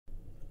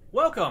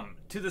Welcome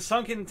to the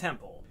Sunken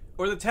Temple,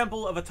 or the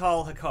Temple of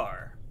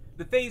Atal'Hakkar,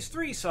 the Phase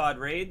 3 SoD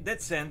raid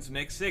that sends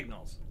mixed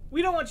signals.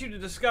 We don't want you to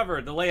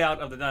discover the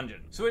layout of the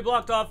dungeon, so we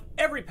blocked off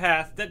every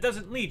path that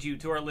doesn't lead you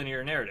to our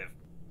linear narrative.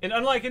 And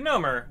unlike in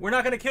Nomer, we're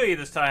not going to kill you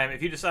this time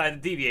if you decide to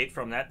deviate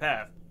from that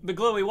path. The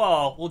glowy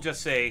wall will just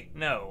say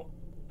no.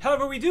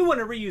 However, we do want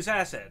to reuse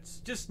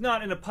assets, just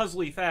not in a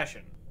puzzly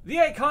fashion. The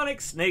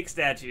iconic snake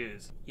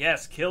statues.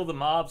 Yes, kill the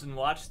mobs and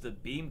watch the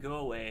beam go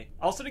away.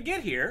 Also, to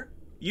get here,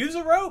 use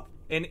a rope,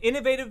 an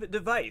innovative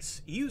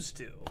device used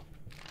to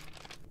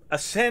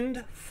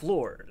ascend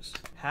floors.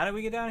 How do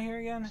we get down here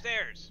again?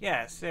 Stairs.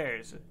 Yeah,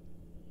 stairs.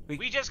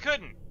 We just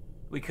couldn't.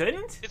 We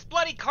couldn't? It's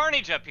bloody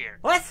carnage up here.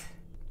 What?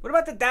 What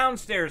about the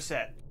downstairs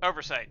set?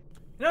 Oversight.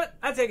 You know what?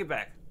 I take it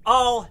back.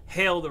 All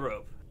hail the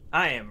rope.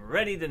 I am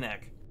ready to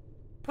neck.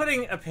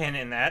 Putting a pin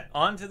in that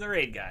onto the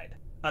raid guide.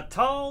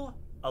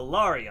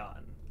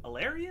 Atal'Alarion.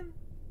 Alarion?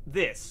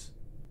 This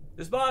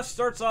boss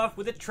starts off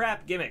with a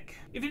trap gimmick.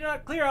 If you do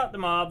not clear out the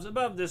mobs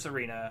above this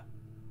arena,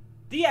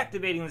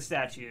 deactivating the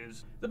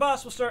statues, the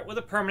boss will start with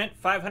a permanent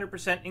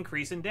 500%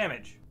 increase in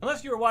damage.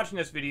 Unless you are watching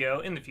this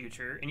video in the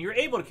future and you're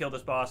able to kill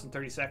this boss in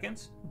 30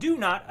 seconds, do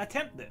not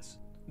attempt this.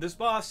 This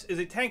boss is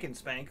a tank and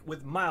spank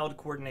with mild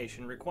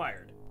coordination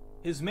required.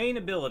 His main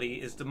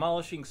ability is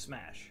Demolishing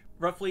Smash.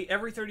 Roughly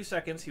every 30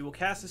 seconds he will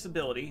cast this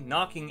ability,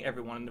 knocking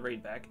everyone in the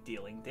raid back,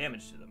 dealing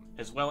damage to them,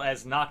 as well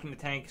as knocking the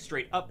tank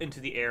straight up into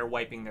the air,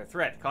 wiping their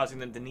threat, causing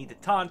them to need to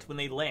taunt when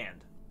they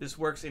land. This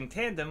works in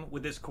tandem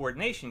with this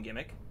coordination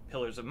gimmick,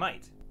 Pillars of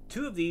Might.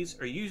 2 of these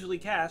are usually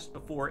cast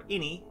before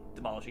any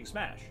Demolishing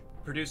Smash,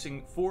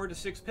 producing 4 to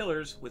 6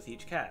 pillars with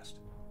each cast.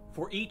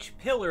 For each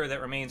pillar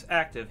that remains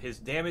active, his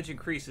damage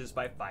increases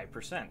by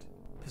 5%.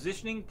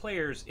 Positioning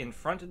players in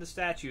front of the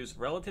statues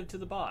relative to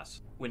the boss.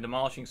 When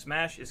Demolishing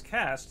Smash is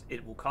cast,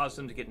 it will cause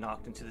them to get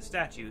knocked into the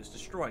statues,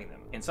 destroying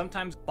them, and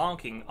sometimes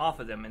bonking off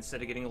of them instead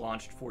of getting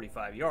launched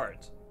 45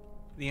 yards.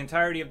 The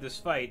entirety of this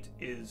fight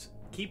is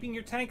keeping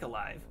your tank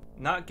alive,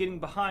 not getting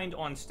behind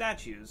on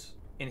statues,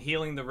 and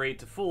healing the raid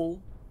to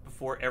full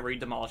before every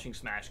Demolishing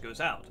Smash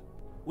goes out.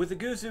 With the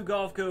Guzu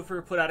Golf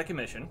Gopher put out of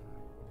commission,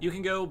 you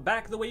can go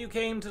back the way you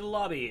came to the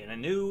lobby, and a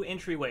new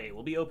entryway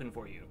will be open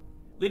for you,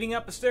 leading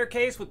up a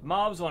staircase with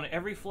mobs on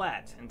every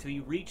flat until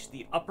you reach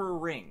the upper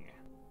ring.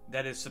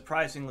 That is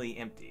surprisingly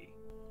empty.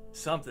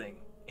 Something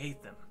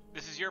ate them.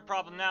 This is your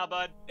problem now,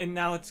 bud. And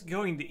now it's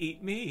going to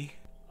eat me.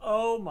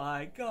 Oh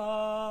my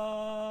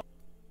god.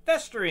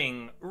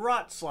 Festering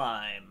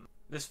Rotslime.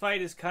 This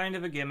fight is kind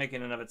of a gimmick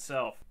in and of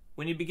itself.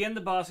 When you begin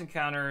the boss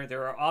encounter,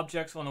 there are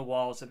objects on the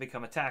walls that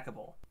become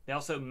attackable. They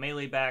also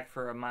melee back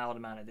for a mild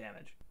amount of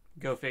damage.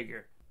 Go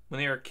figure. When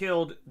they are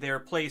killed, they are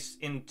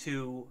placed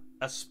into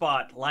a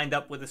spot lined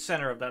up with the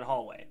center of that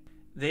hallway.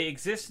 They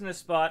exist in this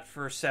spot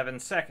for 7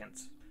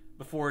 seconds,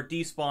 before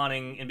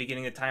despawning and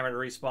beginning the timer to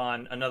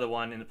respawn another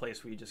one in the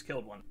place where you just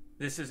killed one.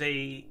 This is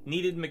a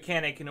needed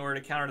mechanic in order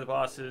to counter the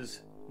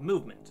boss's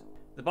movement.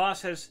 The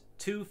boss has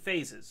 2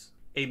 phases.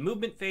 A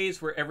movement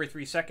phase where every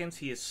 3 seconds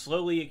he is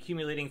slowly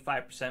accumulating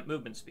 5%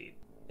 movement speed.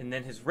 And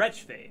then his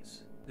retch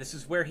phase. This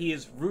is where he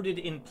is rooted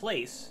in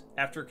place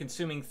after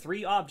consuming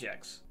 3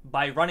 objects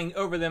by running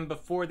over them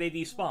before they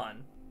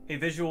despawn. A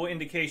visual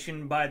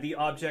indication by the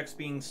objects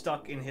being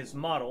stuck in his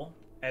model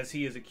as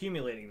he is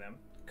accumulating them,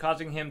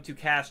 causing him to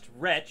cast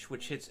Retch,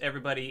 which hits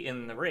everybody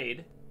in the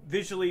raid,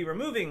 visually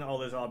removing all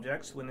those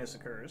objects when this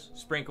occurs,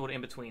 sprinkled in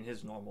between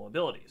his normal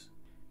abilities.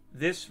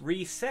 This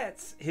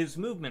resets his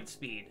movement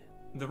speed.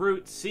 The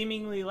route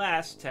seemingly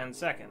lasts 10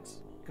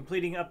 seconds,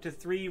 completing up to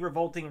 3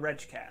 revolting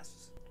Retch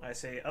casts. I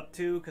say up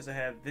to because I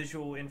have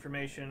visual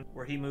information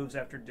where he moves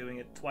after doing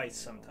it twice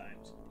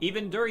sometimes.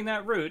 Even during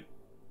that route,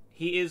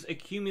 he is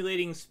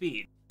accumulating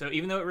speed. So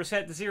even though it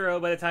reset to 0,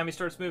 by the time he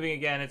starts moving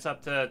again, it's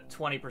up to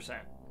 20%.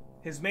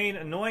 His main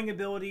annoying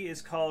ability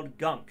is called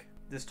Gunk.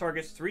 This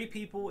targets 3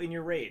 people in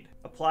your raid,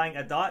 applying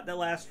a dot that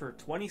lasts for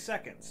 20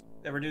 seconds,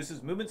 that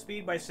reduces movement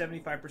speed by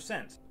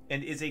 75%,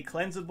 and is a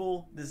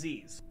cleansable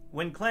disease.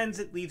 When cleansed,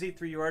 it leaves a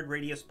 3-yard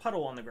radius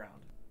puddle on the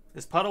ground.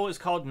 This puddle is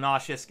called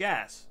Nauseous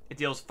Gas. It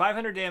deals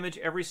 500 damage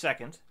every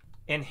second,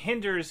 and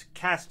hinders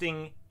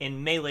casting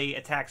and melee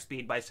attack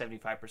speed by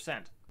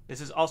 75%.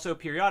 This is also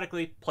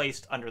periodically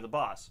placed under the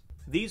boss.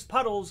 These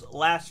puddles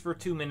last for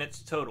 2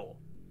 minutes total.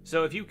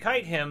 So if you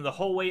kite him the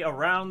whole way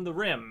around the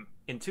rim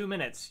in 2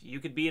 minutes, you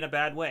could be in a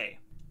bad way.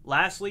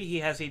 Lastly, he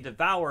has a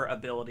Devour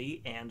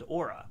ability and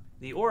aura.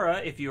 The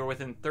aura, if you are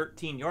within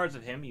 13 yards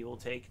of him, you will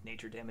take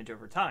nature damage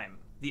over time.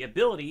 The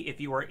ability,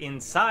 if you are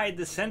inside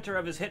the center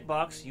of his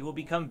hitbox, you will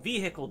become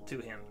vehicled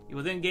to him. You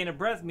will then gain a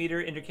breath meter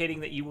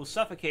indicating that you will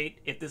suffocate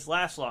if this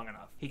lasts long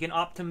enough. He can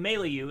opt to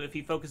melee you if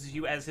he focuses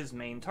you as his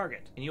main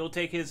target, and you will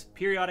take his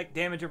periodic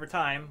damage over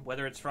time,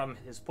 whether it's from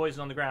his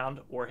poison on the ground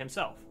or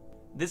himself.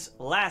 This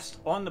lasts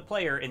on the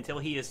player until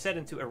he is set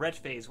into a retch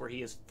phase where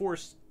he is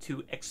forced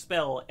to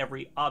expel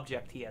every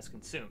object he has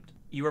consumed.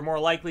 You are more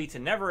likely to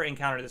never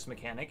encounter this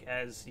mechanic,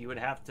 as you would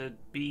have to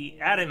be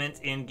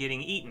adamant in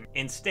getting eaten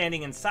and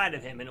standing inside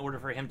of him in order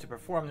for him to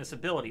perform this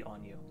ability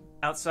on you.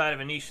 outside of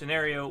a niche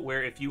scenario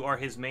where if you are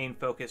his main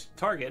focused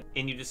target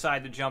and you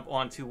decide to jump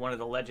onto one of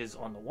the ledges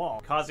on the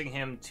wall, causing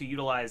him to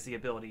utilize the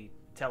ability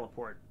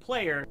teleport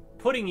player,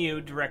 putting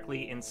you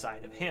directly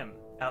inside of him.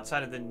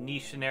 Outside of the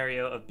niche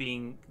scenario of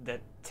being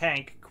the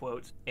tank,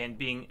 quote, and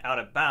being out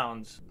of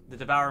bounds, the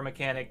devour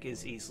mechanic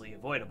is easily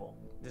avoidable.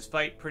 This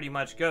fight pretty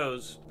much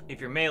goes, if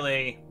you're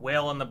melee,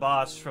 wail on the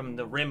boss from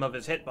the rim of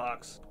his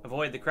hitbox,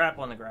 avoid the crap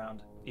on the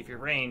ground. If you're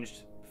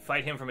ranged,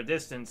 fight him from a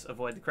distance,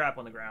 avoid the crap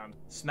on the ground.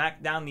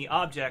 Smack down the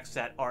objects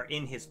that are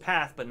in his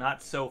path but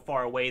not so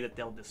far away that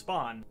they'll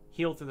despawn.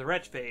 Heal through the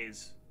retch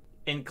phase.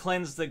 And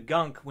cleanse the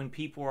gunk when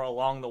people are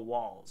along the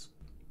walls,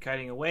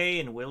 kiting away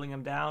and whittling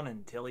him down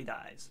until he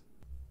dies.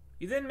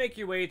 You then make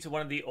your way to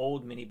one of the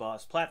old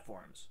mini-boss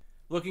platforms,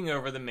 looking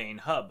over the main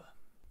hub.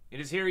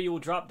 It is here you will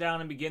drop down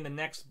and begin the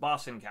next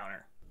boss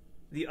encounter.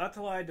 The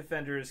Atal'ai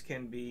Defenders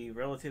can be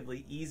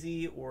relatively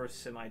easy or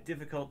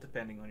semi-difficult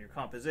depending on your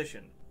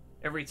composition.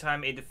 Every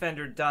time a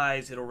defender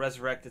dies, it'll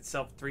resurrect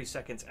itself 3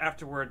 seconds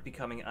afterward,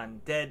 becoming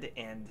undead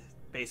and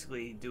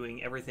basically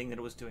doing everything that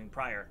it was doing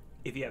prior.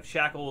 If you have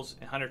shackles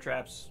and hunter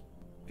traps,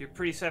 you're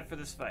pretty set for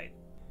this fight.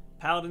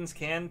 Paladins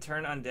can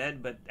turn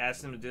undead, but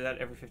asking them to do that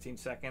every 15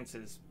 seconds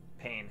is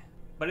pain.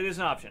 But it is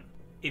an option.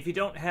 If you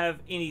don't have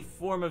any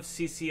form of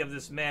CC of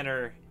this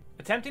manner,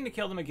 attempting to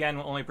kill them again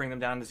will only bring them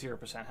down to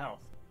 0%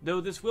 health.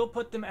 Though this will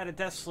put them at a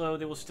death slow,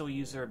 they will still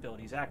use their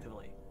abilities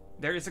actively.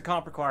 There is a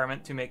comp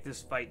requirement to make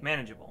this fight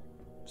manageable.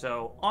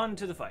 So, on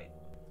to the fight.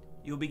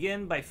 You'll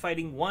begin by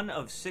fighting one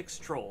of 6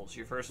 trolls.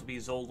 Your first will be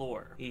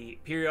Zolor. He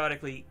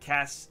periodically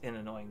casts an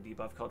annoying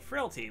debuff called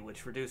Frailty,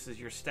 which reduces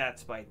your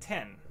stats by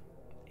 10.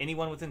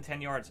 Anyone within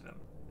 10 yards of him.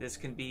 This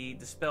can be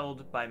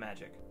dispelled by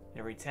magic.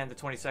 Every 10 to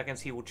 20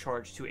 seconds, he will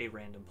charge to a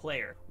random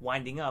player,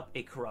 winding up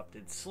a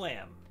corrupted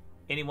slam.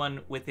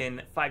 Anyone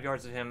within 5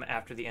 yards of him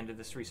after the end of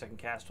this 3-second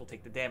cast will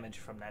take the damage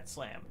from that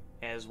slam,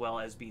 as well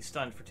as be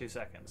stunned for 2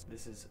 seconds.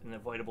 This is an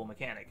avoidable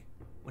mechanic.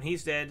 When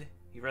he's dead,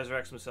 he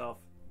resurrects himself.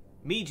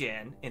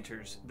 Mijan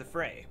enters the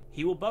fray.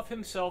 He will buff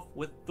himself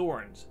with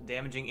thorns,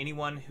 damaging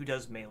anyone who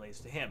does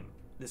melees to him.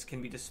 This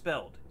can be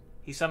dispelled.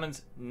 He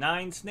summons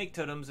 9 snake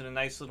totems in a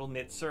nice little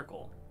knit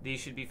circle.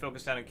 These should be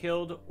focused on and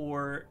killed,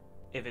 or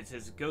if it's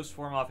his ghost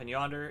form off in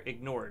yonder,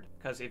 ignored,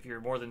 because if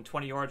you're more than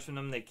 20 yards from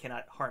them, they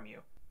cannot harm you.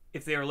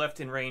 If they are left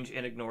in range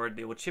and ignored,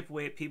 they will chip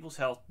away at people's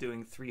health,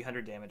 doing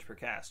 300 damage per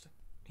cast.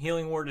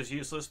 Healing Ward is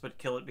useless, but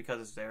kill it because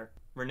it's there.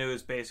 Renew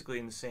is basically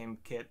in the same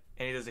kit,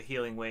 and he does a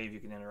healing wave, you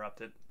can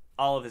interrupt it.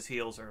 All of his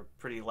heals are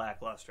pretty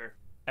lackluster.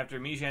 After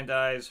Mijan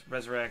dies,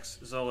 resurrects,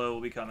 Zolo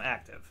will become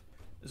active.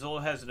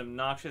 Zolo has an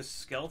obnoxious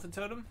skeleton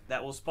totem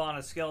that will spawn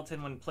a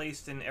skeleton when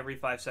placed in every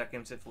 5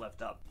 seconds if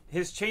left up.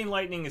 His chain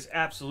lightning is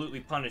absolutely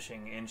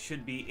punishing and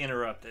should be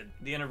interrupted.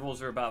 The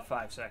intervals are about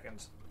 5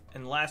 seconds.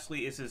 And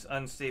lastly is his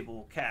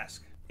unstable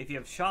cask. If you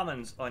have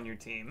shamans on your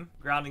team,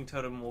 grounding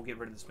totem will get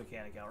rid of this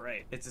mechanic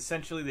outright. It's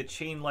essentially the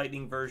chain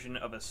lightning version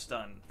of a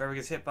stun. If ever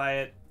gets hit by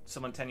it,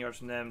 someone 10 yards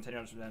from them, 10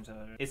 yards from them, 10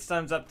 yards. It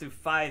stuns up to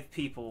 5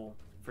 people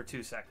for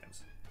 2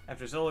 seconds.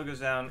 After Zolo goes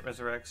down,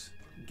 resurrects,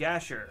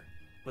 Gasher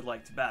would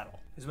like to battle.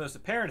 His most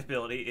apparent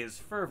ability is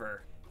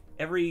Fervor.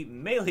 Every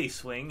melee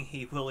swing,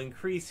 he will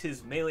increase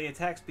his melee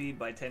attack speed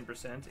by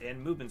 10%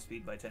 and movement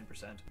speed by 10%.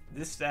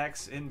 This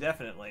stacks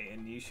indefinitely,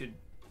 and you should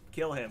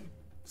kill him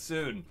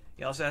soon.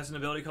 He also has an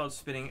ability called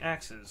Spinning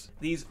Axes.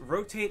 These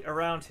rotate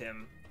around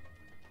him,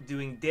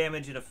 doing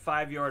damage in a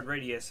 5-yard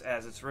radius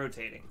as it's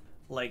rotating.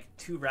 Like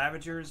 2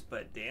 Ravagers,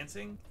 but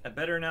dancing? A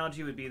better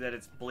analogy would be that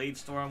it's Blade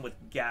Storm with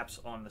gaps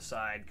on the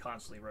side,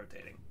 constantly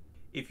rotating.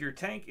 If your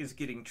tank is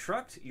getting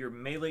trucked, your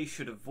melee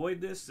should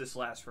avoid this. This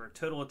lasts for a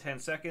total of 10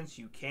 seconds.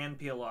 You can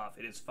peel off.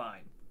 It is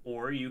fine.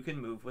 Or you can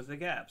move with the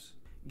gaps.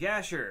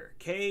 Gasher,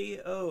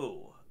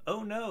 KO.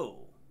 Oh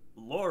no.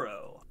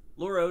 Loro.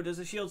 Loro does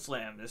a shield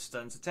slam. This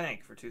stuns the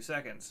tank for 2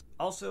 seconds.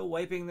 Also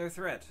wiping their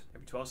threat.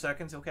 Every 12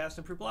 seconds, he'll cast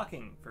Improved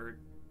Blocking for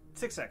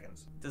 6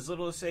 seconds. Does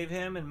little to save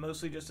him and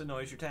mostly just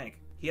annoys your tank.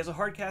 He has a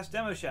hard cast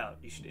Demo Shout.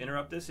 You should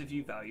interrupt this if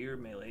you value your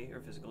melee or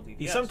physical DPS.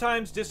 He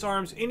sometimes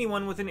disarms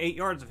anyone within 8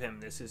 yards of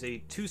him. This is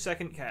a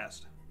 2-second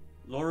cast.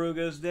 Loru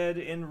goes dead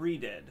and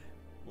re-dead.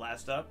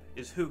 Last up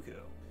is Huku.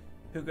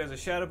 Huku has a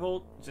Shadow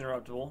Bolt, it's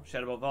interruptible.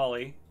 Shadow Bolt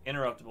Volley,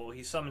 interruptible.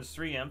 He summons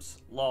 3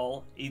 imps,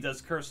 lol. He does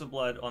Curse of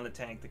Blood on the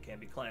tank that can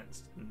be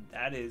cleansed. And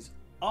that is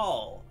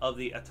all of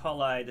the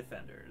Atal'ai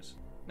Defenders.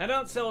 Now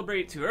don't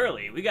celebrate too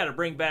early. We gotta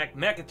bring back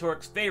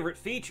Mechatork's favorite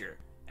feature.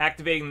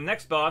 Activating the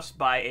next boss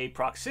by a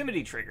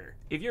proximity trigger.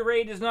 If your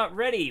raid is not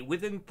ready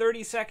within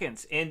 30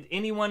 seconds and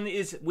anyone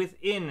is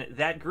within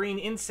that green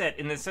inset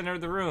in the center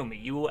of the room,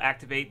 you will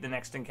activate the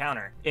next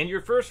encounter. And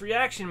your first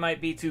reaction might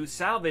be to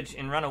salvage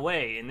and run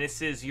away, and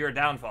this is your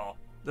downfall.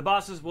 The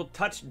bosses will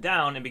touch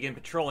down and begin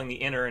patrolling the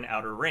inner and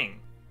outer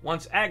ring.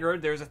 Once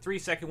aggroed, there's a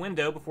 3-second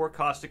window before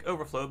Caustic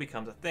Overflow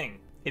becomes a thing.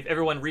 If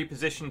everyone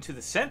repositioned to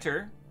the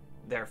center,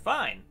 they're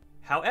fine.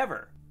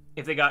 However,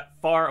 if they got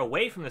far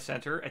away from the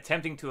center,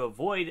 attempting to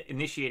avoid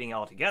initiating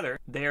altogether,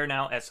 they are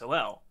now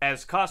SOL,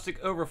 as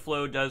Caustic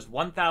Overflow does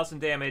 1,000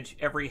 damage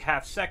every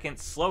half second,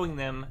 slowing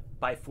them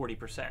by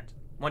 40%.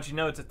 Once you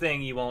know it's a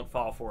thing, you won't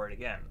fall for it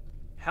again.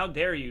 How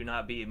dare you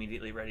not be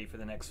immediately ready for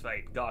the next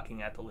fight,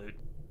 gawking at the loot.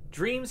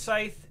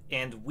 Dreamscythe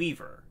and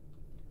Weaver.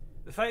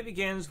 The fight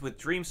begins with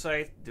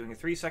Dreamscythe doing a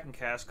 3-second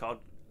cast called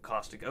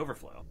Caustic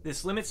Overflow.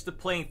 This limits the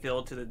playing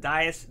field to the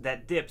dais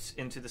that dips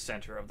into the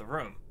center of the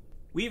room.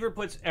 Weaver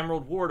puts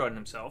Emerald Ward on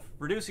himself,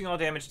 reducing all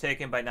damage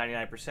taken by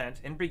 99%,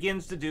 and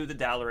begins to do the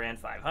Atal'Alarion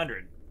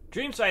 500.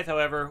 Dreamscythe,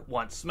 however,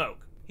 wants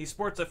smoke. He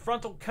sports a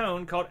frontal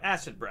cone called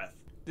Acid Breath.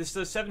 This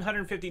does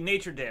 750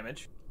 nature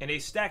damage, and a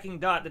stacking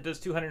dot that does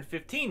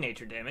 215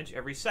 nature damage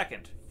every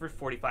second for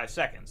 45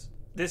 seconds.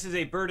 This is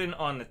a burden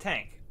on the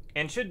tank,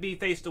 and should be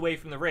faced away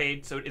from the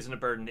raid so it isn't a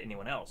burden to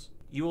anyone else.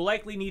 You will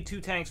likely need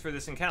 2 tanks for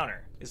this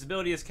encounter. His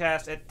ability is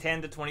cast at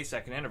 10 to 20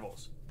 second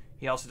intervals.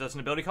 He also does an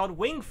ability called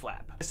Wing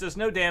Flap. This does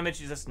no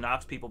damage, it just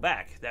knocks people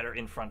back that are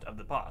in front of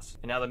the boss.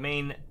 And now the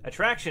main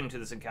attraction to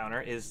this encounter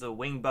is the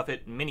Wing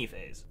Buffet mini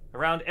phase.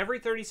 Around every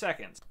 30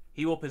 seconds,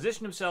 he will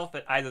position himself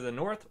at either the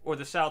north or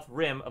the south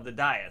rim of the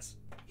dais.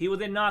 He will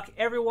then knock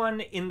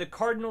everyone in the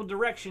cardinal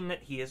direction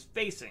that he is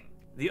facing.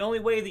 The only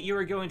way that you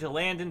are going to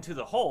land into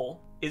the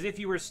hole is if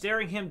you were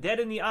staring him dead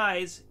in the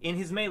eyes in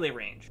his melee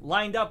range,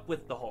 lined up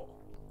with the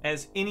hole,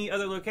 as any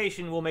other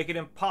location will make it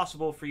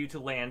impossible for you to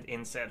land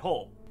in said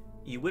hole.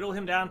 You whittle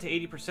him down to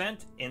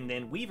 80%, and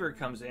then Weaver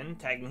comes in,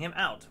 tagging him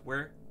out,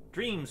 where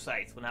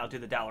Dreamscythe will now do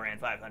the Atal'Alarion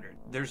 500.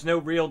 There's no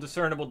real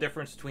discernible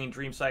difference between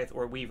Dreamscythe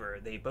or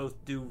Weaver. They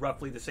both do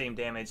roughly the same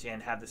damage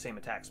and have the same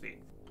attack speed.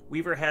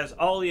 Weaver has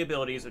all the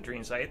abilities of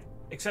Dreamscythe,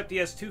 except he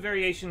has 2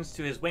 variations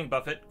to his Wing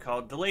Buffet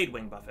called Delayed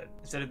Wing Buffet.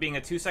 Instead of being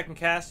a 2-second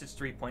cast, it's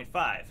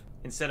 3.5.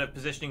 Instead of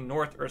positioning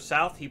north or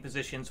south, he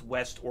positions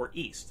west or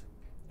east.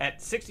 At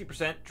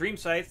 60%,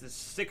 Dreamscythe is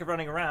sick of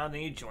running around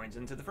and he joins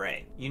into the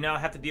fray. You now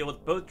have to deal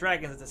with both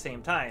dragons at the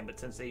same time, but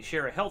since they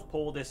share a health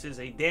pool, this is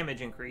a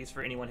damage increase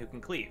for anyone who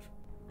can cleave.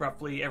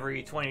 Roughly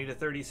every 20 to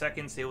 30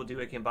 seconds, they will do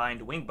a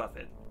combined Wing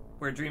Buffet,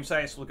 where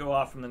Dreamscythe will go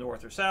off from the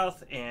north or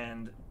south,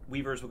 and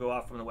Weavers will go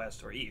off from the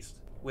west or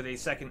east, with a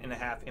second and a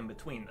half in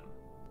between them.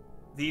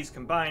 These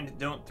combined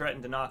don't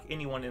threaten to knock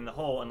anyone in the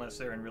hole unless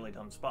they're in really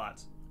dumb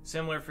spots.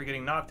 Similar for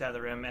getting knocked out of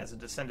the rim, as a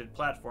descended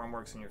platform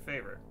works in your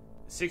favor.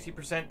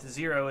 60% to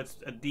 0, it's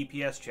a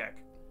DPS check,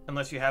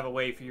 unless you have a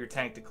way for your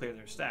tank to clear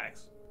their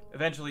stacks.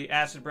 Eventually,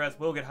 Acid Breath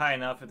will get high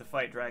enough if the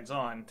fight drags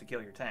on to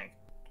kill your tank.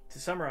 To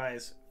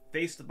summarize,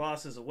 face the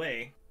bosses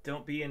away,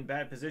 don't be in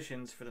bad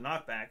positions for the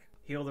knockback,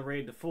 heal the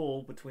raid to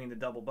full between the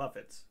double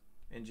buffets,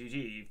 and GG,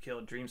 you've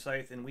killed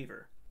Dreamscythe and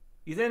Weaver.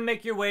 You then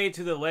make your way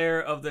to the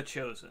Lair of the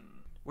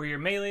Chosen, where your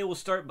melee will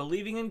start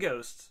believing in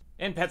ghosts,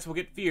 and pets will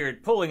get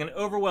feared, pulling an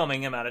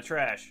overwhelming amount of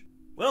trash.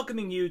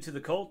 Welcoming you to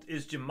the cult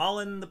is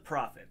Jammal'an the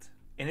Prophet,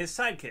 and his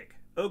sidekick,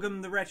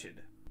 Ogum the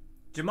Wretched.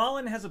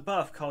 Jammal'an has a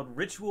buff called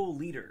Ritual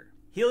Leader,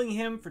 healing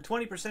him for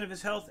 20% of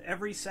his health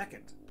every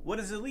second. What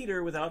is a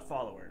leader without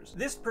followers?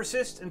 This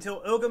persists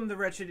until Ogum the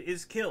Wretched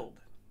is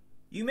killed.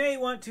 You may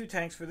want 2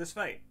 tanks for this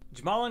fight.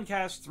 Jammal'an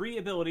casts 3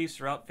 abilities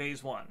throughout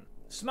Phase 1.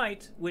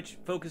 Smite, which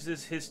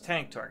focuses his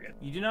tank target.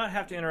 You do not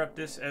have to interrupt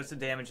this as the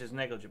damage is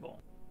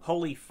negligible.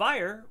 Holy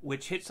Fire,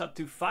 which hits up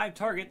to 5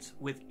 targets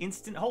with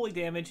instant holy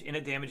damage and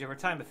a damage over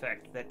time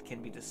effect that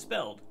can be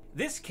dispelled.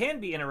 This can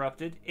be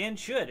interrupted, and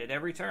should at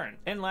every turn.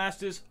 And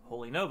last is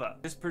Holy Nova.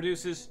 This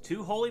produces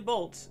 2 holy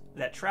bolts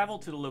that travel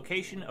to the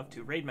location of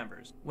 2 raid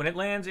members. When it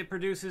lands, it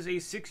produces a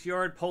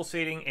 6-yard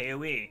pulsating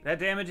AoE that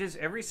damages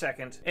every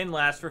second and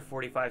lasts for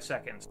 45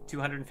 seconds.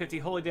 250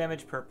 holy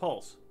damage per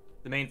pulse.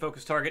 The main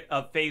focus target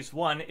of Phase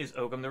 1 is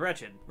Ogum the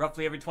Wretched.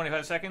 Roughly every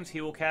 25 seconds,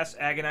 he will cast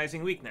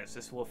Agonizing Weakness.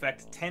 This will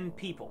affect 10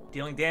 people,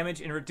 dealing damage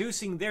and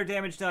reducing their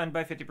damage done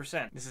by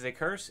 50%. This is a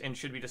curse and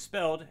should be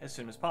dispelled as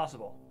soon as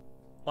possible.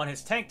 On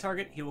his tank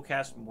target, he will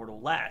cast Mortal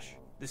Lash.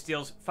 This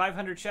deals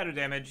 500 shadow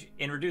damage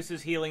and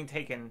reduces healing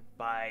taken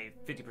by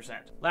 50%,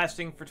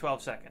 lasting for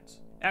 12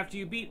 seconds. After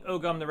you beat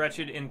Ogum the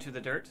Wretched into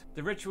the dirt,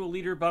 the Ritual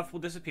Leader buff will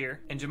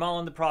disappear, and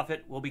Jammal'an the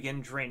Prophet will begin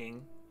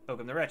draining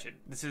Ogum the Wretched.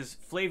 This is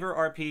flavor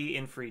RP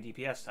in free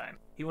DPS time.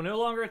 He will no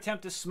longer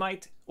attempt to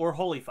smite or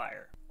Holy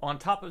Fire. On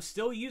top of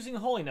still using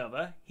Holy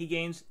Nova, he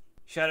gains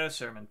Shadow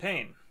Sermon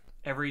Pain.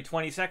 Every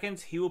 20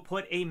 seconds, he will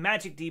put a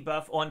magic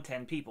debuff on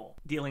 10 people,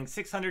 dealing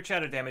 600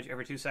 shadow damage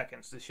every 2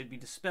 seconds. This should be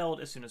dispelled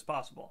as soon as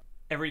possible.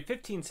 Every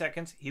 15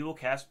 seconds, he will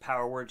cast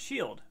Power Word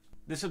Shield.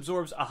 This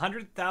absorbs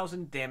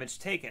 100,000 damage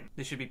taken.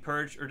 This should be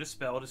purged or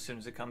dispelled as soon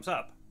as it comes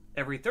up.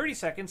 Every 30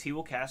 seconds, he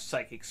will cast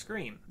Psychic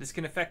Scream. This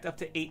can affect up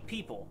to 8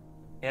 people.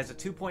 It has a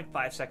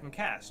 2.5 second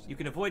cast. You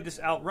can avoid this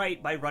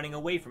outright by running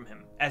away from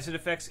him, as it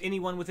affects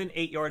anyone within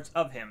 8 yards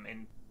of him,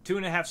 and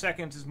 2.5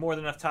 seconds is more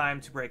than enough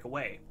time to break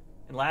away.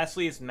 And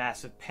lastly is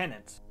Massive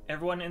Penance.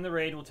 Everyone in the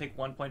raid will take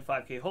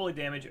 1.5k holy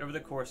damage over the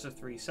course of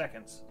 3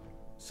 seconds.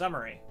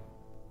 Summary: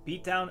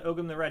 beat down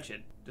Ogum the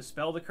Wretched,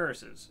 dispel the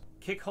curses,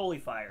 kick Holy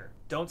Fire,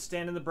 don't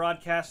stand in the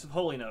broadcast of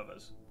Holy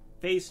Novas.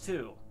 Phase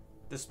 2,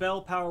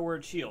 dispel Power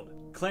Word Shield,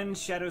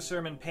 cleanse Shadow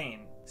Sermon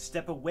Pain,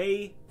 step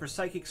away for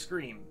Psychic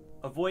Scream,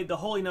 avoid the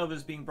Holy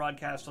Novas being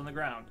broadcast on the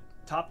ground,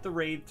 top the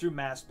raid through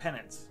Mass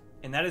Penance.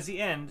 And that is the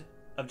end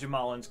of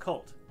Jammal'an's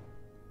cult.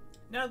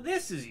 Now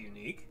this is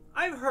unique.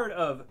 I've heard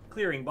of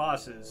clearing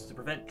bosses to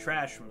prevent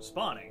trash from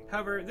spawning.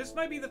 However, this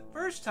might be the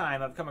first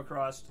time I've come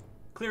across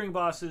clearing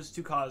bosses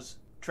to cause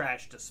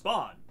trash to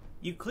spawn.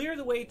 You clear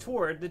the way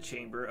toward the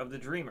Chamber of the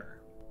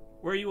Dreamer,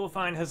 where you will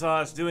find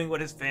Hazzas doing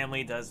what his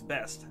family does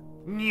best.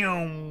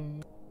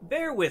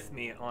 Bear with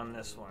me on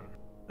this one.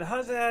 The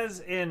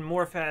Hazzas and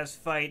Morphaz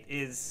fight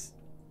is,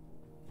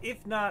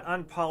 if not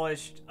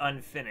unpolished,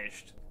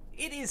 unfinished.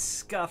 It is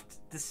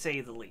scuffed, to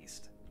say the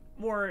least.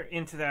 More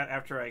into that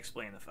after I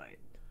explain the fight.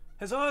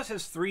 Hazzas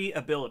has 3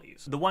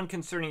 abilities. The one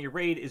concerning your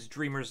raid is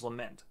Dreamer's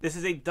Lament. This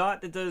is a dot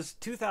that does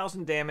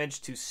 2,000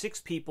 damage to 6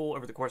 people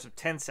over the course of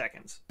 10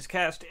 seconds. It's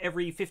cast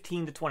every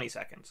 15 to 20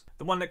 seconds.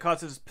 The one that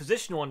causes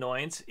positional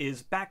annoyance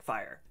is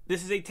Backfire.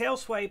 This is a tail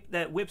swipe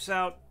that whips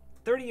out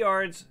 30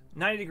 yards,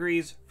 90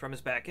 degrees from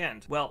his back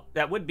end. Well,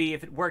 that would be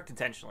if it worked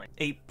intentionally.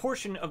 A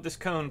portion of this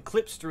cone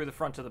clips through the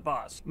front of the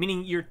boss,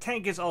 meaning your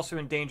tank is also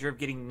in danger of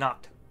getting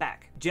knocked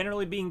back.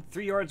 Generally, being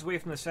 3 yards away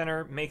from the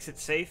center makes it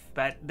safe,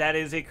 but that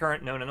is a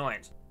current known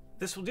annoyance.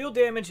 This will deal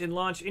damage and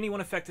launch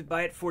anyone affected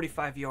by it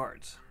 45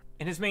 yards.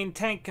 And his main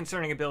tank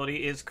concerning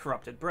ability is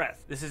Corrupted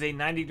Breath. This is a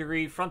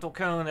 90-degree frontal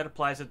cone that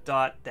applies a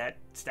dot that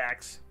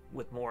stacks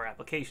with more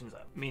applications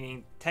of,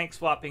 meaning tank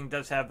swapping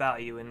does have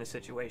value in this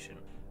situation.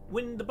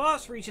 When the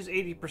boss reaches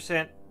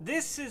 80%,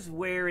 this is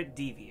where it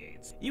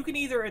deviates. You can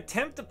either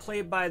attempt to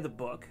play by the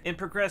book and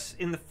progress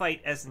in the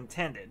fight as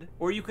intended,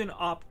 or you can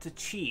opt to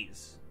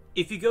cheese.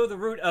 If you go the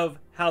route of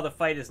how the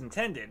fight is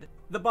intended,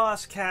 the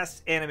boss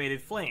casts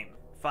Animated Flame.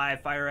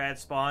 5 fire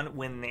ads spawn.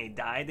 When they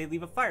die, they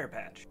leave a fire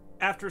patch.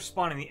 After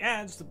spawning the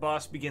ads, the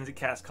boss begins a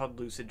cast called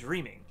Lucid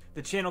Dreaming.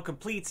 The channel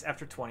completes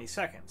after 20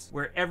 seconds,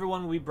 where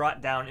everyone will be brought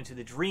down into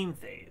the dream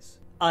phase.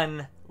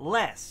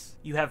 Unless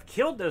you have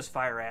killed those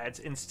fire ads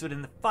and stood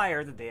in the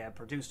fire that they have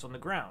produced on the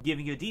ground,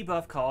 giving you a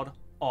debuff called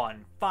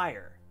On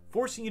Fire,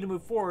 forcing you to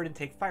move forward and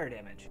take fire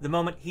damage. The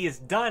moment he is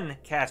done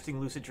casting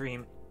Lucid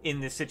Dream in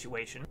this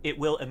situation, it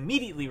will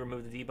immediately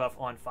remove the debuff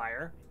On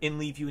Fire and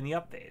leave you in the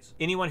up phase.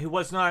 Anyone who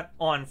was not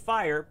on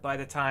fire by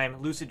the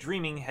time Lucid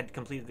Dreaming had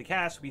completed the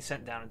cast will be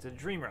sent down into the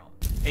Dream Realm.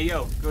 Hey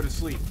yo, go to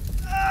sleep.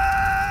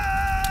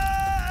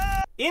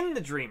 In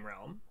the Dream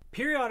Realm,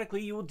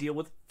 periodically you will deal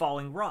with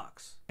falling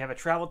rocks. You have a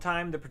travel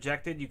time that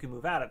projected you can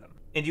move out of them.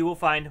 And you will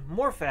find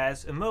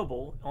Morphaz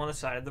immobile on the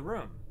side of the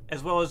room,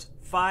 as well as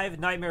 5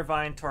 Nightmare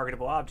Vine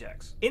targetable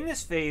objects. In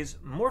this phase,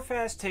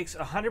 Morphaz takes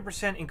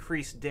 100%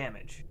 increased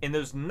damage, and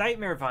those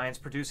Nightmare Vines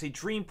produce a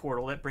dream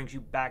portal that brings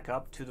you back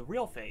up to the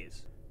real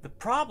phase. The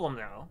problem,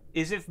 though,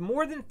 is if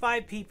more than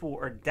 5 people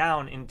are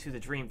down into the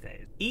dream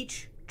phase,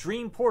 each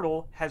dream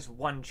portal has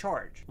 1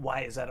 charge.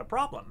 Why is that a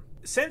problem?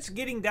 Since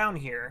getting down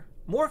here,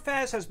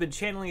 Morphaz has been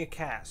channeling a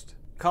cast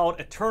called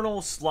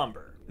Eternal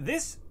Slumber.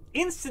 This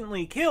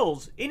instantly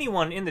kills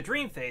anyone in the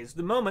dream phase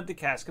the moment the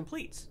cast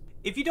completes.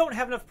 If you don't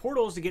have enough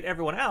portals to get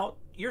everyone out,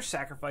 you're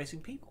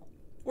sacrificing people.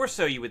 Or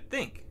so you would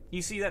think.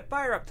 You see, that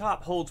fire up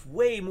top holds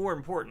way more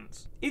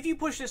importance. If you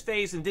push this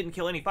phase and didn't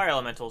kill any fire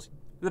elementals,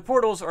 the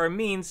portals are a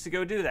means to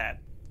go do that.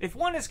 If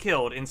one is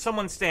killed and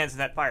someone stands in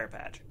that fire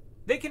patch,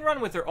 they can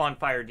run with their on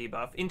fire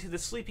debuff into the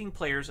sleeping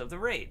players of the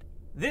raid.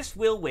 This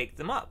will wake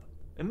them up,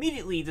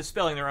 immediately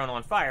dispelling their own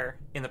on fire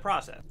in the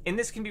process. And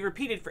this can be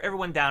repeated for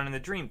everyone down in the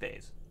dream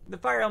phase. The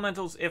fire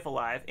elementals, if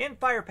alive, and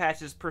fire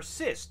patches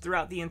persist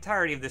throughout the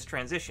entirety of this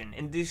transition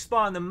and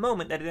despawn the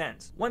moment that it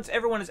ends. Once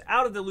everyone is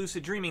out of the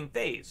lucid dreaming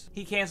phase,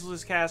 he cancels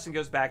his cast and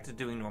goes back to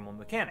doing normal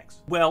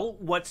mechanics. Well,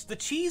 what's the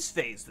cheese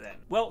phase then?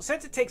 Well,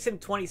 since it takes him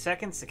 20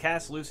 seconds to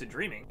cast lucid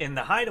dreaming, and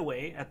the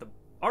hideaway at the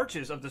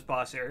arches of this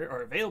boss area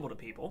are available to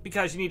people,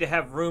 because you need to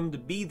have room to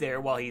be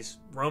there while he's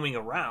roaming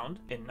around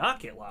and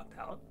not get locked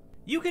out,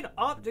 you can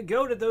opt to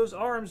go to those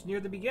arms near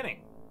the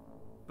beginning,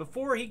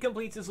 before he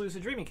completes his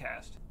lucid dreaming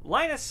cast.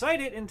 Line of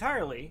sight it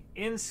entirely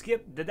and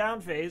skip the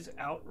down phase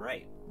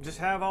outright. Just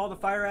have all the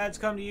fire ads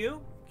come to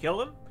you, kill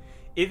them.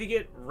 If you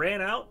get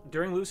ran out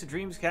during lucid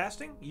dreams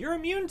casting, you're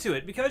immune to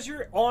it because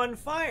you're on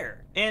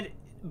fire. And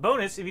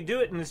bonus, if you do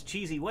it in this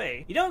cheesy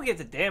way, you don't get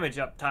the damage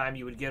uptime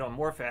you would get on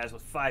Morphaz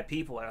with 5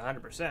 people at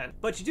 100%,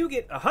 but you do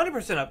get 100%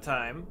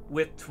 uptime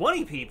with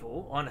 20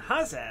 people on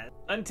Hazzas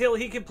until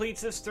he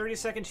completes this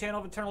 30-second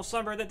channel of Eternal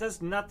Slumber that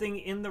does nothing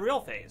in the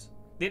real phase.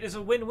 It is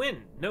a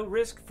win-win, no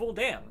risk, full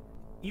dam.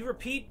 You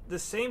repeat the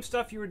same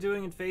stuff you were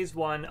doing in phase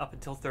 1 up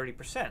until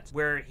 30%,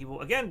 where he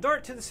will again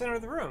dart to the center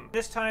of the room,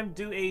 this time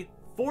do a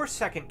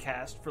 4-second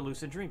cast for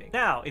lucid dreaming.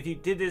 Now, if you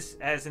did this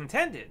as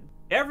intended,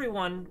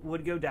 everyone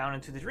would go down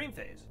into the dream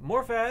phase.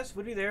 Morphaz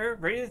would be there,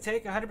 ready to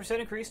take 100%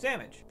 increased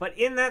damage. But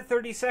in that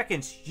 30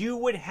 seconds, you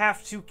would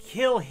have to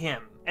kill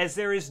him, as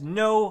there is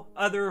no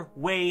other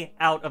way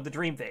out of the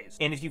dream phase.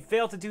 And if you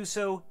fail to do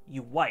so,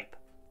 you wipe.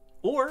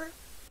 Or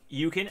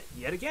you can,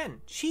 yet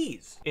again,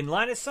 cheese in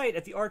line of sight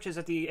at the arches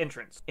at the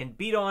entrance and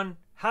beat on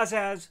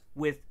Hazzas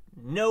with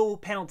no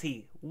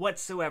penalty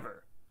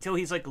whatsoever till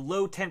he's like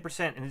low 10%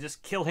 and then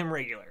just kill him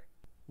regular.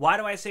 Why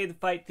do I say the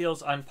fight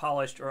feels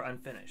unpolished or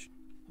unfinished?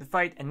 The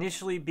fight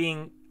initially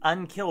being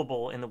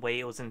unkillable in the way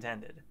it was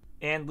intended,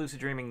 and lucid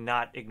dreaming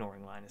not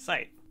ignoring line of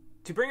sight.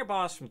 To bring a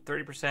boss from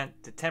 30%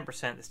 to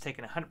 10% that's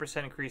taken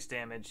 100% increased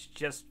damage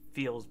just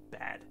feels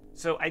bad.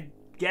 So I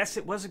guess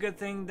it was a good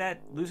thing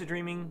that Lucid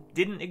Dreaming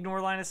didn't ignore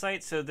line of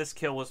sight, so this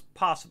kill was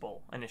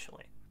possible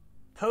initially.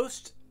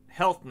 Post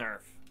health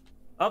nerf.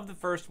 Of the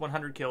first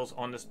 100 kills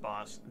on this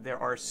boss, there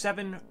are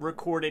 7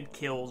 recorded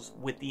kills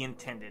with the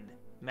intended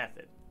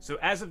method. So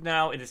as of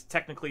now, it is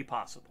technically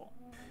possible.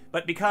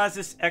 But because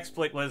this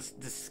exploit was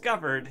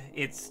discovered,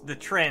 it's the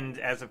trend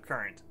as of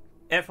current.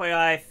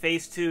 FYI,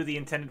 phase 2, the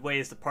intended way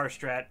is the parse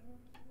strat.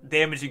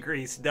 Damage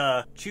increase,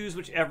 duh. Choose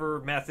whichever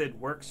method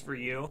works for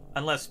you,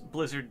 unless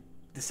Blizzard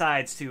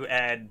decides to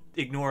add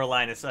ignore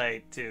line of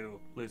sight to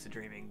Lucid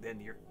Dreaming,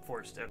 then you're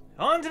forced to.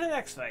 On to the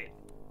next fight.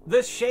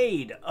 The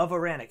Shade of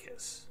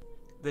Eranikus.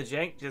 The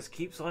jank just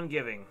keeps on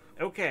giving.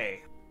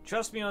 Okay,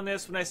 trust me on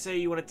this when I say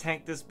you want to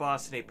tank this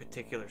boss in a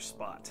particular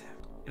spot.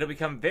 It'll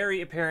become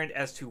very apparent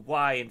as to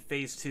why in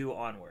phase 2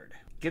 onward.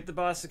 Get the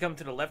boss to come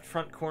to the left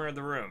front corner of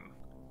the room.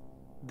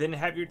 Then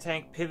have your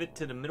tank pivot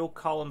to the middle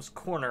column's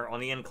corner on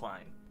the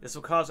incline. This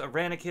will cause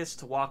Eranikus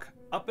to walk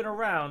up and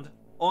around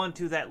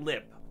onto that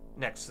lip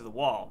next to the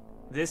wall.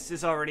 This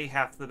is already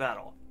half the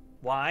battle.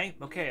 Why?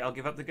 Okay, I'll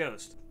give up the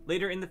ghost.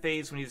 Later in the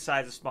phase, when he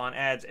decides to spawn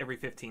adds every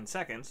 15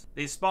 seconds,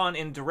 they spawn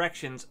in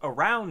directions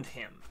around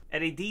him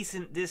at a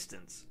decent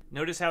distance.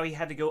 Notice how he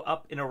had to go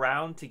up and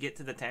around to get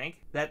to the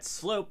tank? That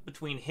slope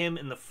between him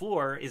and the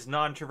floor is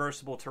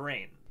non-traversable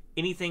terrain.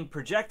 Anything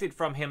projected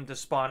from him to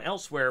spawn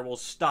elsewhere will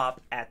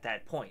stop at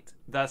that point.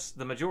 Thus,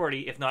 the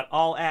majority, if not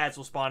all adds,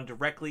 will spawn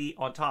directly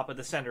on top of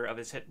the center of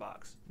his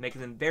hitbox,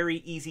 making them very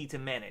easy to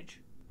manage.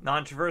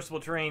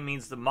 Non-traversable terrain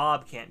means the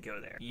mob can't go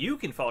there. You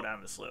can fall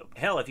down the slope.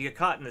 Hell, if you get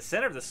caught in the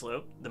center of the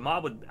slope, the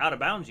mob would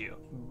out-of-bounds you.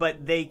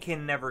 But they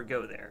can never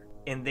go there,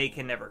 and they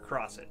can never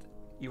cross it.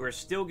 You are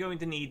still going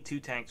to need 2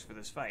 tanks for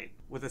this fight.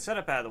 With the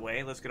setup out of the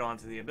way, let's get on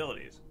to the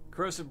abilities.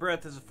 Corrosive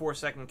Breath is a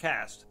 4-second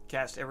cast.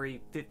 Cast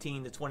every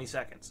 15 to 20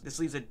 seconds. This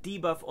leaves a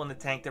debuff on the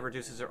tank that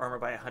reduces their armor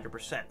by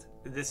 100%.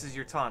 This is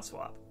your taunt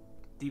swap.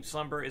 Deep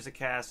Slumber is a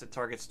cast that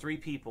targets 3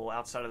 people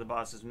outside of the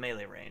boss's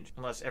melee range,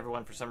 unless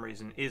everyone for some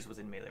reason is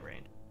within melee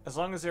range. As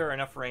long as there are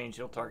enough range,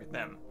 it'll target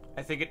them.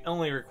 I think it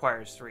only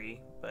requires 3,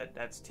 but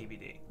that's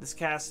TBD. This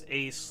casts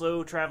a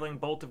slow-traveling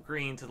bolt of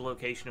green to the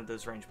location of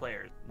those ranged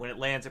players. When it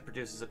lands, it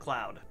produces a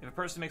cloud. If a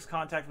person makes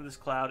contact with this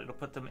cloud, it'll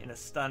put them in a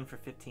stun for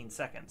 15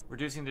 seconds,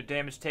 reducing their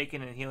damage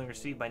taken and healing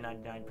received by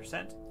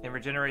 99%, and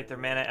regenerate their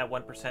mana at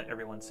 1%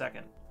 every 1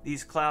 second.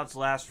 These clouds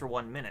last for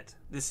 1 minute.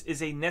 This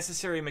is a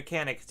necessary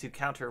mechanic to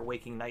counter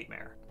Waking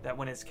Nightmare, that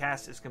when its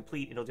cast is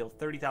complete, it'll deal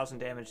 30,000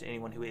 damage to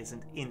anyone who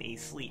isn't in a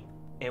sleep.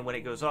 And when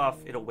it goes off,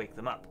 it'll wake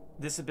them up.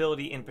 This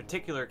ability in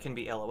particular can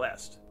be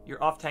LOS'd.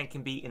 Your off tank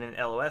can be in an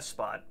LOS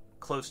spot,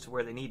 close to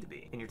where they need to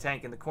be, and your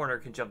tank in the corner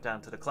can jump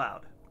down to the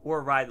cloud,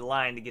 or ride the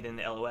line to get in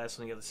the LOS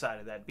on the other side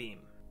of that beam.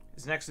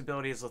 His next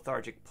ability is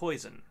Lethargic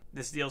Poison.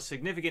 This deals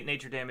significant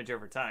nature damage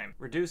over time,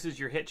 reduces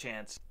your hit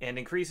chance, and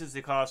increases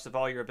the cost of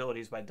all your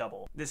abilities by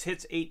double. This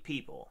hits 8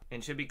 people,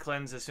 and should be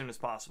cleansed as soon as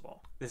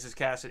possible. This is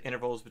cast at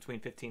intervals between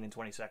 15 and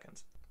 20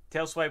 seconds.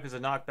 Tail Swipe is a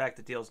knockback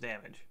that deals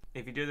damage.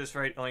 If you do this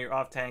right, only your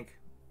off tank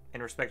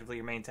and respectively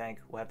your main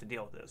tank will have to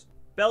deal with this.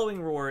 Bellowing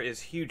Roar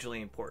is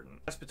hugely important.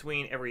 That's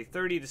between every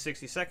 30 to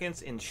 60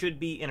 seconds and should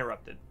be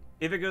interrupted.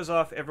 If it goes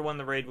off, everyone in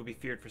the raid will be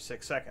feared for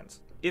 6 seconds.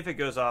 If it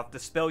goes off,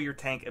 dispel your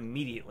tank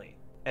immediately,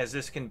 as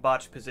this can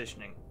botch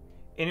positioning.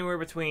 Anywhere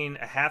between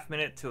a half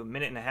minute to a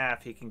minute and a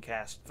half, he can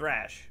cast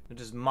Thrash, which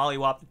is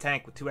mollywop the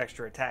tank with 2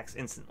 extra attacks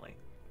instantly.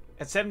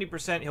 At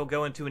 70%, he'll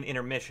go into an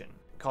intermission,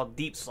 called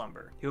Deep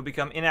Slumber. He will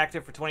become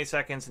inactive for 20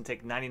 seconds and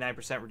take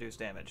 99% reduced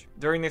damage.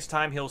 During this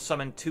time, he'll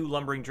summon 2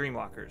 Lumbering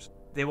Dreamwalkers.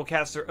 They will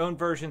cast their own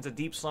versions of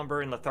Deep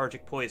Slumber and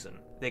Lethargic Poison.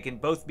 They can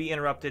both be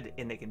interrupted,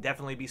 and they can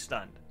definitely be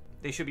stunned.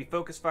 They should be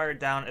focus fired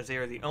down, as they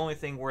are the only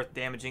thing worth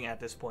damaging at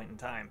this point in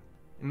time.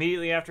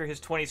 Immediately after his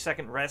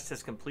 20-second rest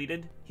has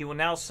completed, he will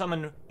now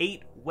summon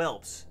 8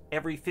 Whelps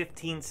every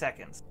 15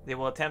 seconds. They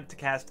will attempt to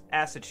cast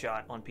Acid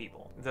Shot on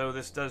people. Though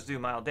this does do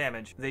mild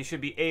damage, they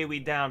should be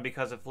AoE down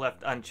because if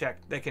left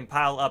unchecked, they can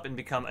pile up and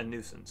become a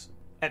nuisance.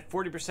 At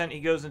 40%, he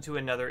goes into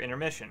another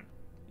intermission.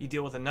 You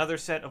deal with another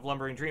set of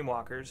Lumbering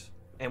Dreamwalkers,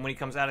 and when he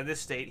comes out of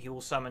this state, he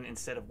will summon,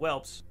 instead of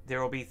Whelps,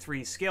 there will be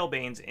 3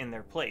 Scalebanes in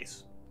their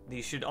place.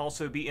 These should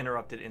also be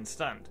interrupted and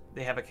stunned.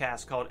 They have a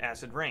cast called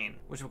Acid Rain,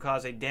 which will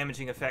cause a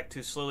damaging effect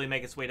to slowly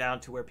make its way down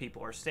to where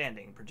people are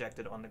standing,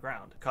 projected on the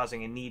ground,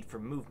 causing a need for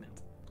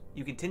movement.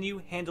 You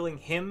continue handling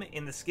him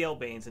in the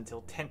Scalebanes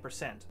until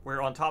 10%,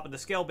 where on top of the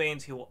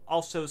Scalebanes, he will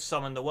also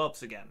summon the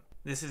Whelps again.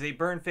 This is a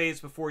burn phase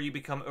before you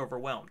become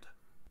overwhelmed.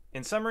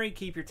 In summary,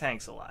 keep your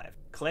tanks alive.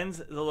 Cleanse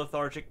the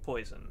Lethargic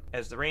Poison.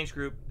 As the range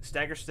group,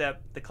 stagger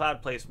step the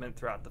cloud placement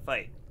throughout the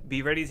fight.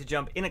 Be ready to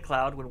jump in a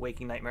cloud when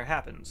Waking Nightmare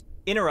happens.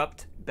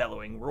 Interrupt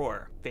Bellowing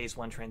Roar. Phase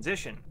 1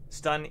 transition.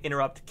 Stun,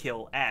 interrupt,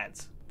 kill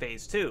adds.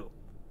 Phase 2.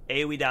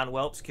 AoE down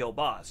Whelps, kill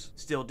boss.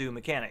 Still do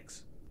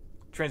mechanics.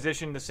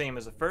 Transition the same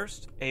as the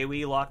first.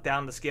 AoE lock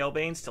down the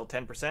Scalebanes till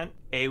 10%.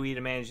 AoE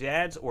to manage the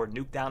adds or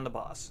nuke down the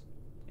boss.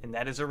 And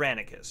that is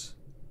Eranikus.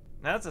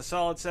 Now that's a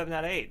solid 7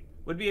 out of 8.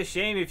 Would be a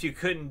shame if you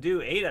couldn't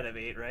do 8 out of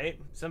 8, right?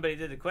 Somebody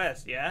did the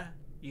quest, yeah?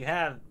 You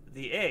have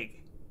the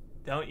egg,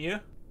 don't you?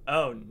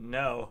 Oh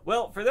no.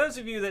 Well, for those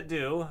of you that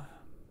do,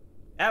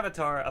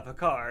 Avatar of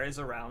Hakkar is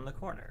around the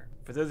corner.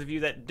 For those of you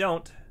that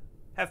don't,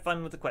 have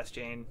fun with the quest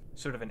chain.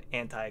 Sort of an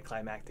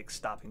anticlimactic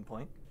stopping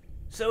point.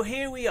 So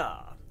here we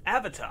are,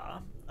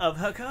 Avatar of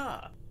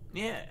Hakkar.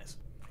 Yes.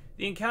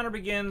 The encounter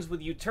begins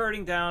with you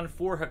turreting down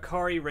 4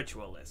 Hakkari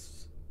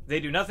ritualists. They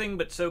do nothing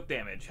but soak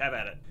damage. Have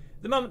at it.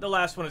 The moment the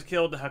last one is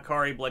killed, the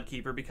Hakkari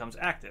Bloodkeeper becomes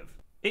active.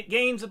 It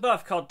gains a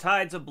buff called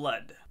Tides of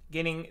Blood,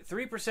 gaining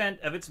 3%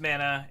 of its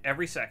mana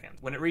every second.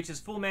 When it reaches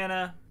full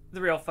mana,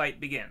 the real fight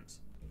begins.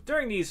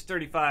 During these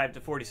 35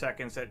 to 40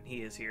 seconds that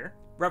he is here,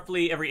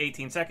 roughly every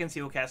 18 seconds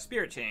he will cast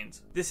Spirit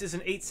Chains. This is an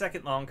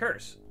 8-second long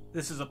curse.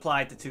 This is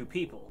applied to 2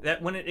 people.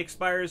 That when it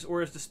expires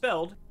or is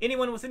dispelled,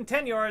 anyone within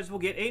 10 yards will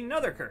get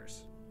another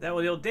curse. That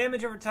will deal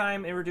damage over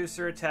time and reduce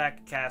their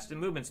attack, cast, and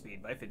movement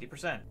speed by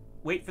 50%.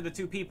 Wait for the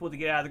 2 people to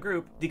get out of the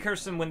group,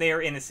 decurse them when they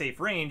are in a safe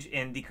range,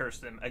 and decurse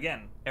them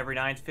again. Every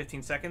 9 to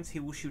 15 seconds, he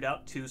will shoot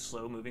out 2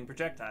 slow-moving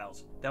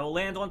projectiles that will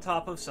land on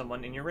top of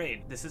someone in your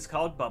raid. This is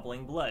called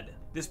Bubbling Blood.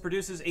 This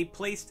produces a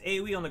placed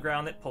AoE on the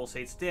ground that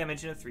pulsates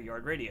damage in a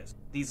 3-yard radius.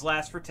 These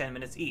last for 10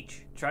 minutes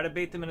each. Try to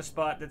bait them in a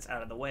spot that's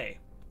out of the way.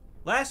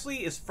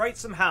 Lastly is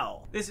Frightsome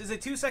Howl. This is a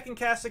 2-second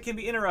cast that can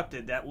be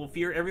interrupted that will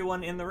fear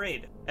everyone in the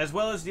raid, as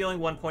well as dealing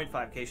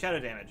 1.5k shadow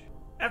damage.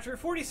 After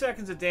 40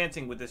 seconds of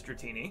dancing with this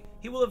Dratini,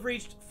 he will have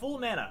reached full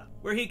mana,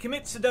 where he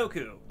commits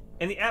Sudoku,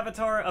 and the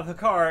Avatar of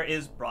Hakkar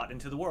is brought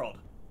into the world.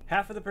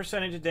 Half of the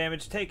percentage of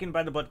damage taken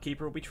by the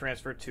Bloodkeeper will be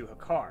transferred to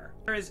Hakkar.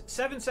 There is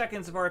 7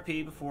 seconds of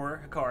RP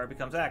before Hakkar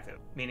becomes active,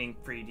 meaning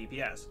free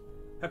DPS.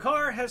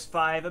 Hakkar has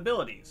 5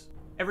 abilities.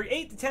 Every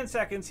 8 to 10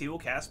 seconds he will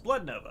cast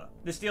Blood Nova.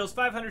 This deals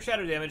 500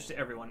 shadow damage to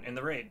everyone in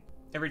the raid.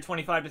 Every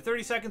 25 to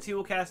 30 seconds he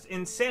will cast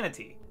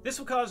Insanity. This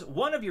will cause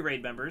one of your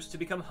raid members to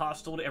become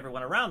hostile to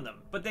everyone around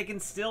them, but they can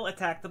still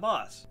attack the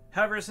boss.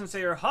 However, since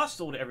they are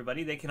hostile to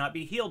everybody, they cannot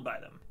be healed by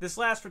them. This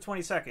lasts for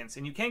 20 seconds,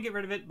 and you can get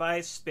rid of it by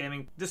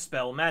spamming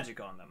Dispel Magic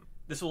on them.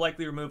 This will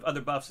likely remove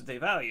other buffs that they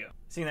value.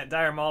 Seeing that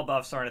Dire Maul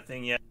buffs aren't a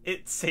thing yet,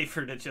 it's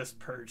safer to just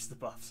purge the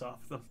buffs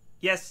off them.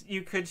 Yes,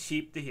 you could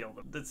sheep to heal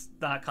them. That's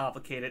not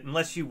complicated,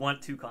 unless you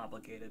want to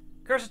complicate it.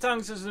 Curse of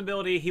Tongues is an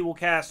ability he will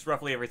cast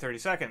roughly every 30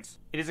 seconds.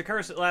 It is a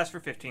curse that lasts for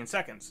 15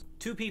 seconds.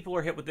 2 people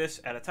are hit with this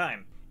at a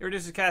time. It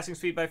reduces casting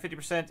speed by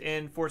 50%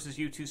 and forces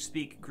you to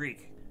speak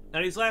Greek.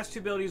 Now these last 2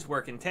 abilities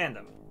work in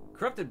tandem.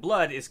 Corrupted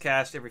Blood is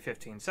cast every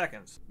 15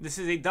 seconds. This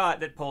is a dot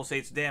that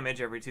pulsates damage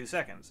every 2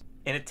 seconds,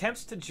 and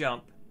attempts to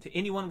jump to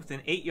anyone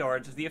within 8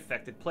 yards of the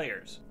affected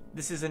players.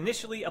 This is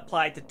initially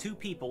applied to 2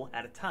 people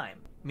at a time,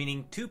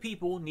 meaning 2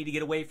 people need to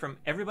get away from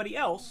everybody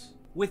else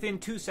within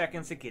 2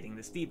 seconds of getting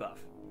this debuff.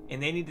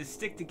 And they need to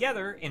stick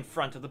together in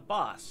front of the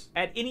boss,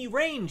 at any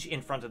range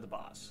in front of the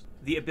boss.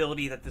 The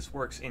ability that this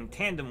works in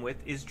tandem with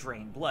is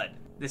Drain Blood.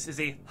 This is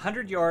a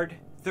 100-yard,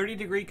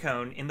 30-degree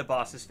cone in the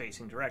boss's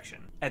facing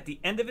direction. At the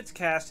end of its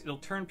cast, it'll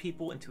turn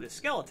people into a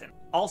skeleton,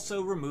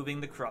 also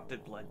removing the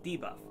Corrupted Blood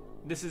debuff.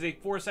 This is a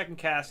 4-second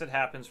cast that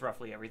happens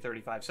roughly every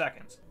 35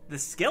 seconds. The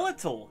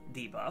Skeletal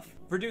debuff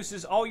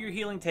reduces all your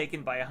healing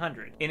taken by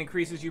 100 and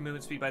increases your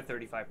movement speed by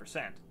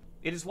 35%.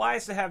 It is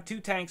wise to have 2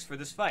 tanks for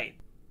this fight,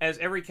 as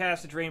every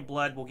cast of Drain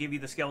Blood will give you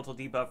the Skeletal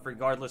debuff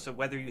regardless of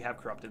whether you have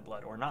Corrupted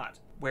Blood or not,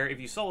 where if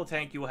you solo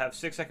tank, you will have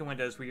 6-second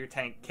windows where your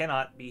tank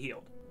cannot be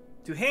healed.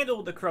 To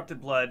handle the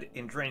Corrupted Blood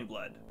in Drain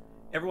Blood,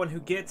 everyone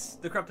who gets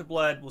the Corrupted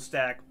Blood will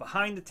stack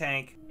behind the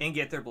tank and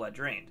get their blood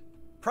drained.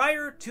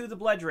 Prior to the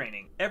blood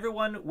draining,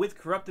 everyone with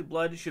Corrupted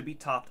Blood should be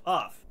topped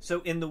off,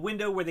 so in the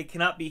window where they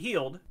cannot be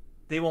healed,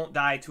 they won't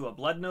die to a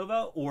Blood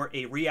Nova or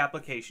a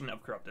reapplication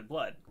of Corrupted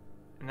Blood.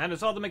 And that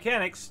is all the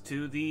mechanics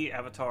to the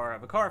Avatar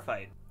of Hakkar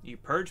fight. You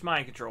purge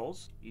mind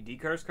controls, you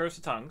decurse Curse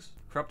of Tongues,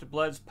 Corrupted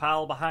Bloods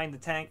pile behind the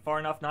tank far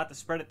enough not to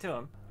spread it to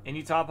them, and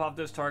you top off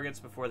those targets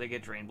before they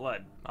get drained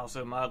blood,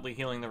 also mildly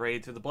healing the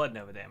raid through the Blood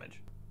Nova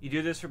damage. You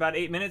do this for about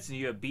 8 minutes and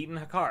you have beaten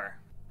Hakkar.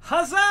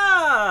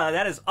 Huzzah!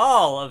 That is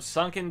all of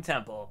Sunken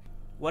Temple.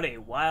 What a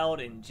wild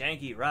and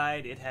janky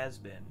ride it has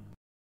been.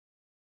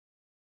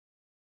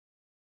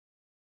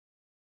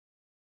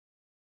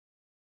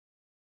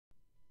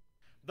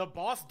 The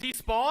boss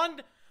despawned?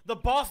 The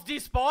boss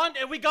despawned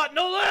and we got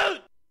no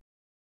loot!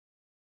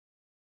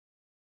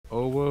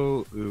 Oh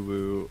whoa, ooh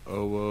woo,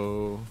 oh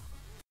whoa.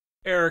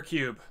 Error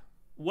Cube,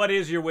 what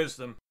is your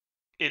wisdom?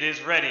 It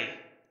is ready.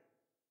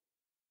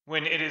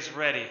 When it is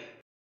ready.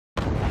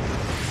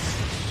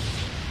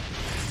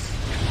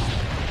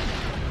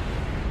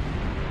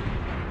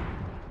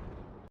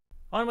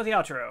 On with the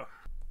outro.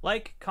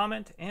 Like,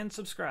 comment, and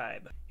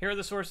subscribe. Here are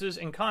the sources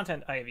and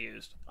content I have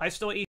used. I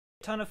stole a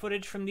ton of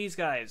footage from these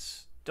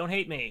guys. Don't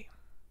hate me.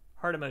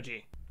 Heart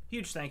emoji.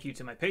 Huge thank you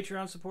to my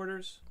Patreon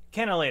supporters,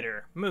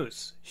 Canalator,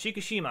 Moose,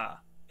 Shikishima,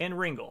 and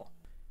Ringle.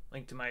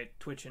 Link to my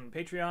Twitch and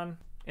Patreon.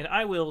 And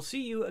I will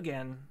see you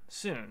again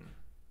soon.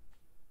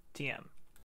 TM.